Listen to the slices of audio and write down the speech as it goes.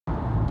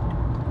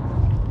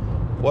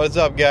What's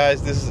up,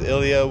 guys? This is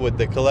Ilya with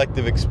the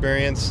Collective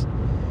Experience.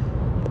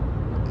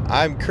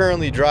 I'm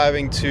currently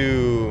driving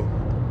to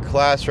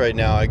class right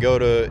now. I go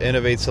to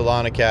Innovate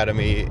Salon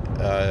Academy,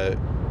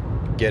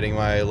 getting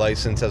my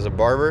license as a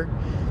barber.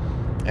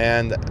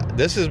 And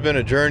this has been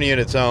a journey in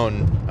its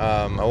own.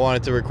 I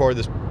wanted to record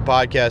this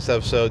podcast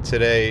episode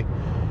today.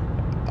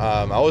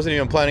 I wasn't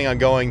even planning on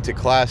going to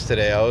class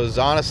today. I was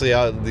honestly,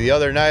 the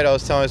other night I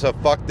was telling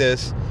myself, fuck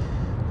this.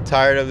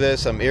 Tired of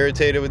this. I'm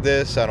irritated with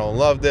this. I don't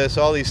love this.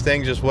 All these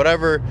things, just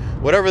whatever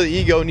the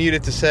ego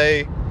needed to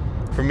say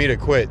for me to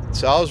quit.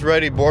 So I was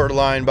ready,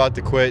 borderline, about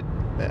to quit.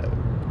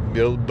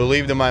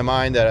 Believed in my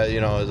mind that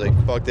I was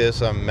like, fuck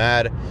this. I'm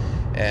mad,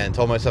 and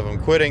told myself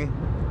I'm quitting.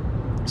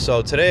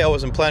 So today I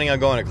wasn't planning on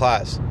going to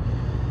class,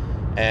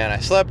 and I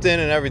slept in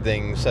and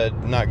everything. Said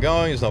I'm not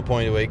going. There's no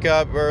point to wake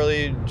up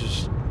early.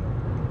 Just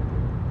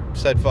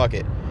said fuck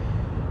it.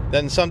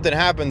 Then something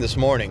happened this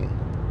morning.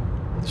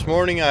 This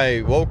morning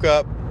I woke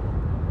up.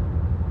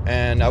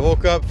 And I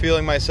woke up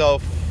feeling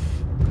myself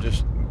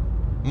just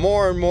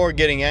more and more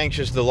getting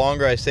anxious the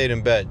longer I stayed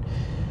in bed.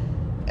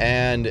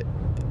 And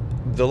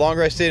the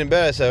longer I stayed in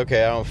bed, I said,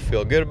 okay, I don't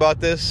feel good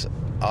about this.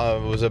 I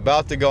was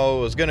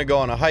going to go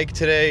on a hike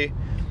today,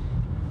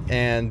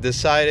 and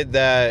decided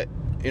that,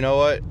 you know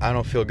what, I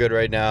don't feel good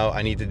right now.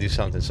 I need to do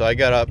something. So I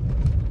got up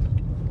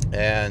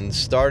and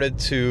started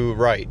to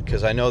write,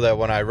 because I know that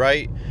when I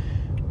write,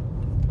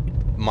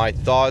 my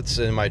thoughts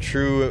and my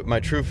true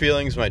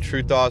feelings, my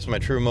true thoughts, my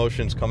true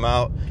emotions come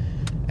out,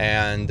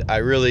 and I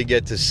really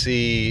get to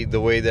see the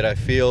way that I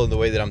feel and the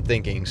way that I'm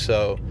thinking.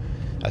 So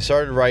I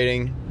started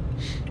writing,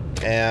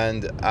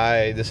 and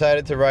I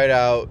decided to write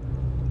out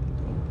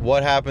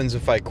what happens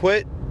if I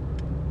quit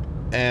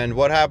and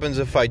what happens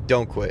if I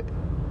don't quit.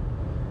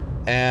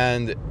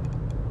 And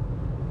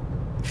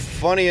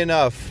funny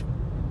enough,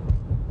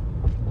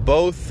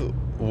 both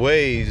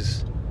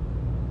ways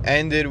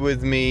ended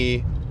with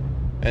me.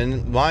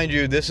 And mind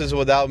you, this is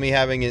without me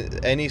having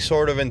any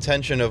sort of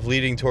intention of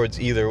leading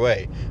towards either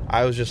way.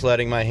 I was just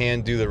letting my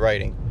hand do the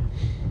writing.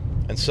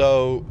 And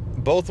so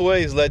both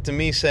ways led to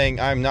me saying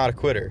I'm not a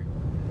quitter.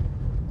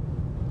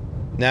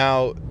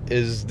 Now,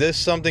 is this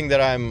something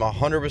that I'm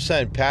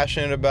 100%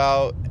 passionate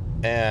about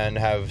and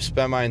have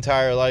spent my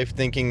entire life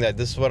thinking that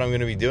this is what I'm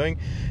going to be doing?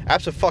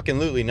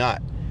 Absolutely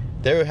not.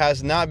 There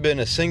has not been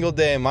a single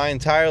day in my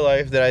entire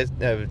life that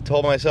I have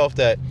told myself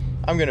that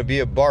I'm going to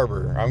be a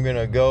barber. I'm going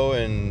to go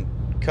and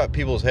cut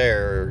people's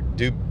hair or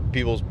do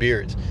people's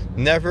beards.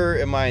 Never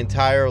in my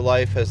entire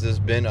life has this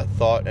been a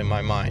thought in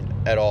my mind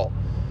at all.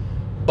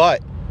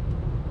 But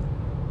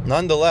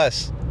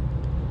nonetheless,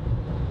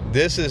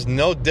 this is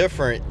no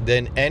different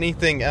than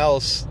anything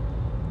else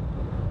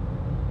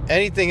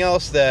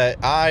that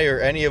I or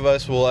any of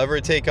us will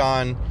ever take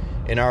on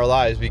in our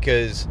lives,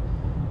 because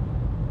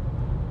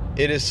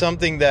it is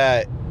something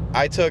that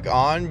I took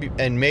on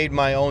and made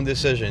my own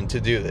decision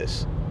to do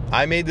this.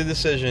 I made the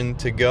decision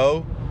to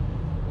go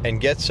and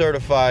get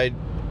certified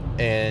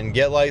and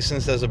get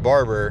licensed as a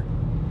barber,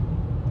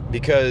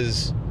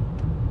 because,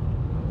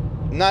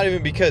 not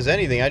even because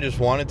anything, I just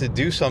wanted to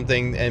do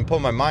something and put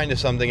my mind to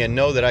something and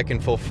know that I can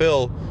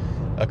fulfill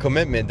a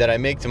commitment that I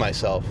make to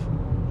myself.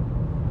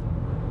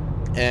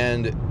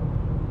 And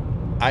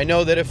I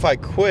know that if I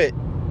quit,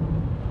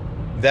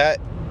 that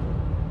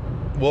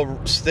will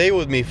stay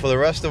with me for the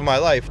rest of my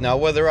life. Now,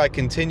 whether I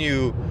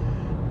continue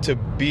to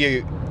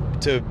be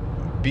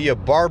a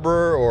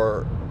barber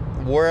or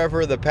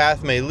wherever the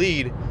path may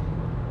lead,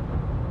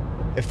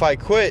 if I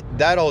quit,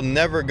 that'll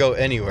never go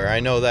anywhere.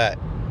 I know that.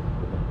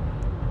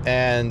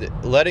 And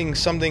letting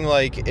something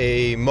like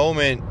a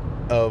moment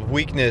of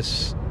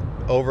weakness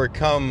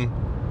overcome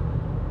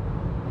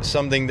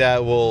something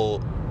that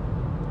will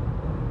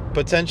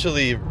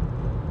potentially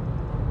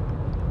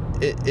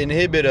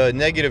inhibit a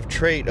negative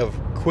trait of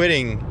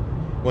quitting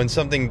when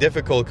something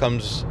difficult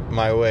comes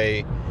my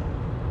way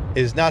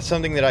is not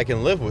something that I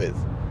can live with.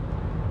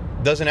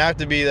 Doesn't have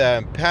to be that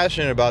I'm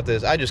passionate about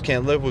this. I just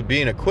can't live with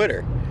being a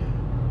quitter.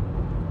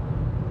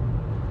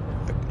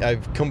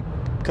 I've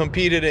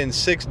competed in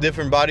 6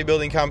 different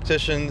bodybuilding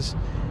competitions.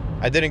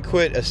 I didn't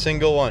quit a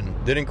single one.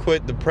 Didn't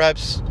quit the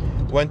preps.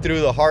 Went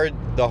through the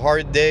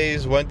hard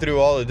days. Went through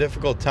all the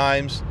difficult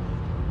times.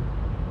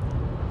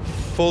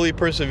 Fully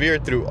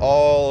persevered through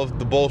all of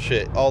the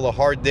bullshit, all the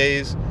hard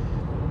days.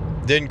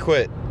 Didn't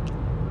quit.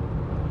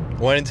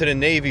 Went into the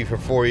Navy for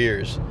 4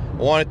 years.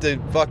 Wanted to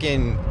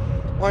fucking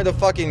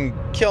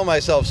kill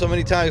myself so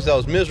many times that I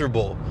was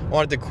miserable.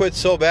 Wanted to quit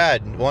so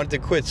bad. Wanted to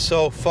quit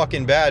so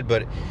fucking bad,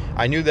 but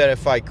I knew that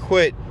if I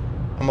quit,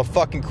 I'm a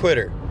fucking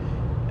quitter.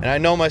 And I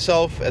know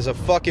myself as a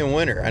fucking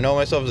winner. I know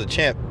myself as a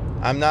champ.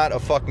 I'm not a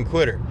fucking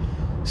quitter.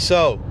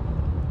 So,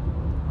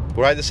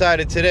 what I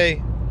decided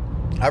today,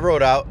 I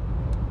wrote out,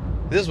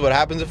 this is what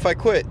happens if I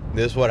quit.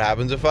 This is what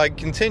happens if I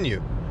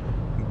continue.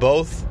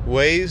 Both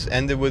ways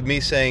ended with me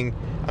saying,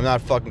 I'm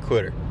not a fucking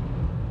quitter.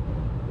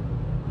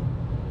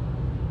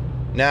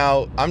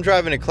 Now, I'm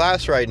driving to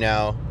class right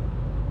now,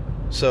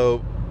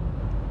 so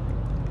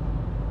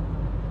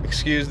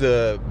excuse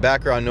the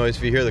background noise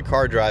if you hear the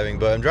car driving,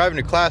 but I'm driving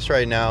to class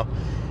right now,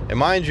 And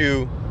mind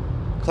you,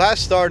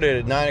 class started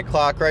at 9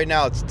 o'clock. Right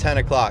now it's 10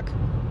 o'clock.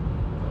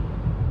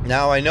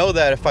 Now I know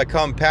that if I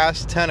come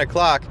past 10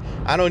 o'clock,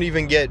 I don't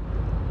even get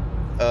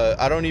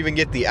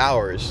the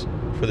hours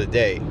for the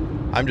day.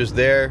 I'm just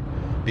there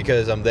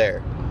because I'm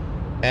there.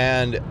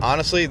 And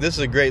honestly, this is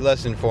a great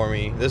lesson for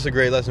me. This is a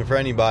great lesson for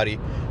anybody.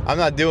 I'm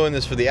not doing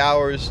this for the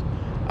hours.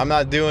 I'm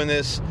not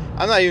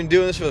even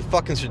doing this for the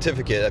fucking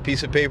certificate, a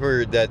piece of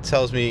paper that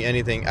tells me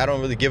anything. I don't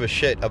really give a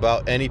shit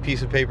about any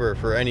piece of paper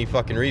for any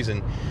fucking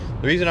reason.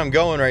 The reason I'm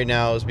going right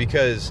now is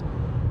because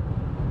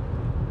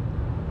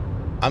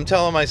I'm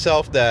telling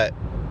myself that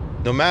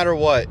no matter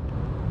what,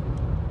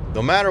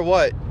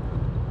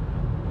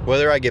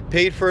 whether I get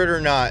paid for it or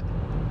not,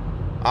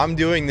 I'm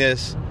doing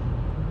this,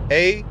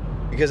 A,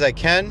 because I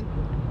can,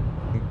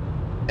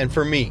 and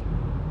for me.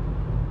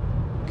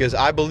 Because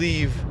I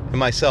believe in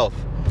myself.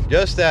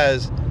 Just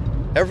as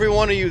every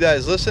one of you that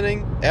is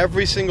listening,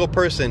 every single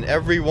person,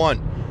 everyone,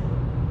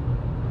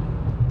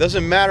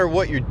 doesn't matter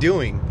what you're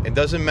doing. It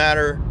doesn't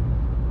matter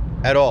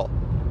at all.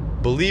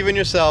 Believe in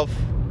yourself,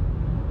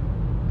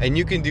 and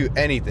you can do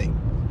anything.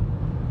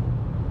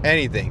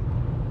 Anything.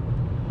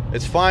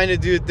 It's fine to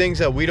do things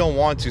that we don't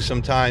want to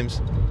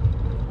sometimes.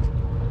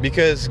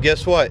 Because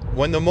guess what?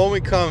 When the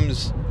moment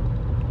comes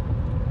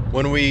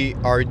when we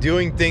are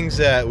doing things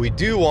that we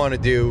do want to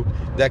do,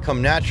 that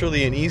come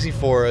naturally and easy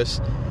for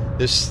us,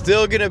 there's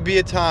still going to be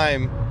a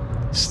time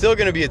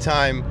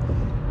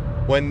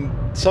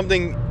when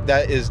something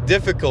that is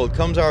difficult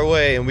comes our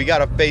way, and we got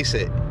to face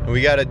it. And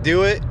we got to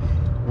do it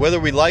whether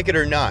we like it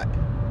or not.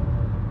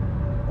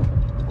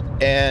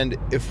 And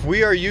if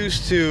we are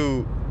used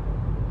to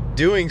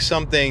doing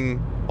something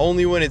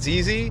only when it's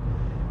easy,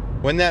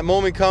 when that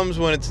moment comes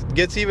when it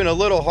gets even a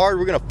little hard,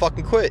 we're going to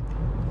fucking quit.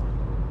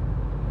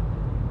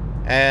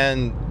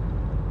 And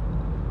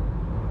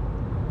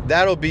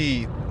that'll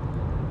be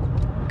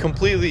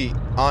completely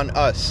on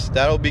us.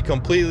 That'll be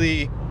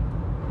completely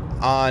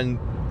on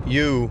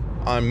you,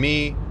 on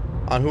me,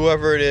 on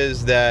whoever it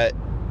is that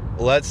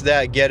lets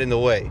that get in the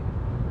way.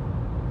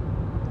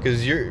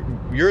 Because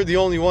you're the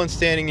only one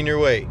standing in your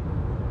way.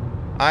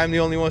 I'm the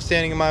only one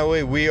standing in my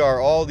way. We are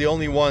all the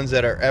only ones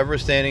that are ever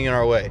standing in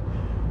our way.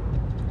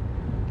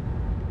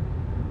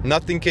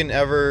 Nothing can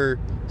ever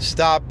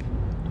stop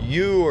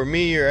you or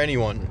me or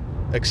anyone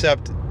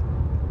except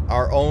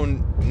our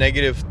own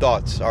negative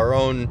thoughts, our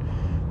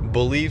own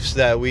beliefs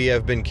that we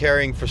have been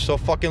carrying for so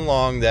fucking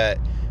long that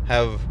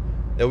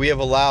we have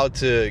allowed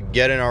to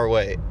get in our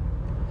way.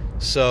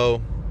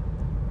 So,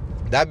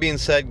 that being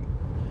said,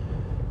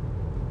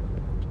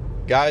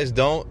 guys,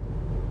 don't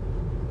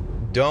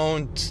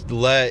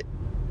let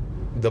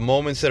the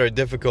moments that are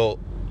difficult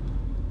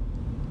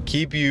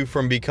keep you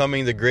from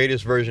becoming the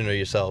greatest version of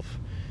yourself.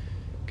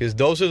 Because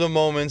those are the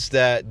moments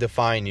that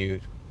define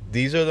you.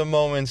 These are the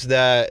moments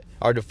that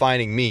are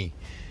defining me.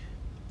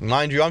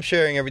 Mind you, I'm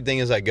sharing everything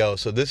as I go.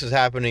 So this is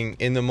happening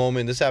in the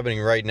moment. This is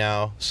happening right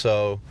now.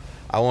 So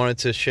I wanted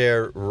to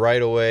share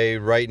right away,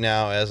 right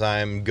now, as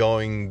I'm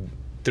going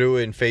through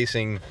it and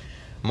facing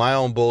my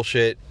own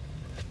bullshit.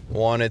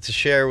 Wanted to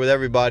share with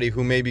everybody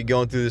who may be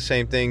going through the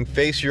same thing.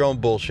 Face your own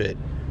bullshit.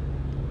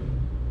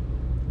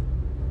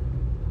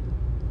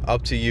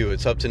 Up to you.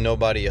 It's up to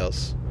nobody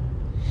else.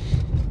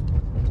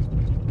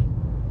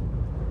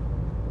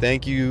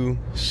 Thank you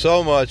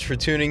so much for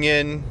tuning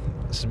in.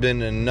 This has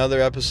been another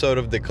episode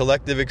of The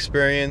Collective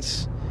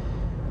Experience.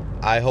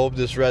 I hope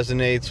this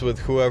resonates with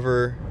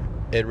whoever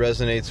it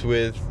resonates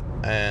with.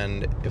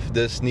 And if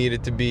this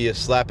needed to be a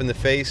slap in the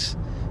face,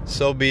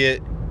 so be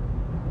it.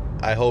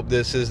 I hope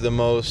this is the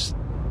most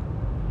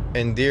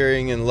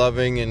endearing and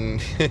loving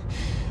and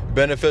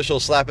beneficial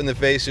slap in the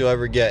face you'll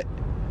ever get.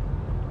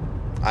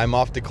 I'm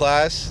off to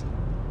class,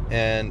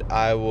 and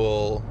I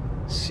will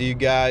see you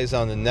guys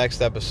on the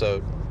next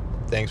episode.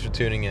 Thanks for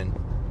tuning in.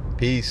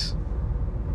 Peace.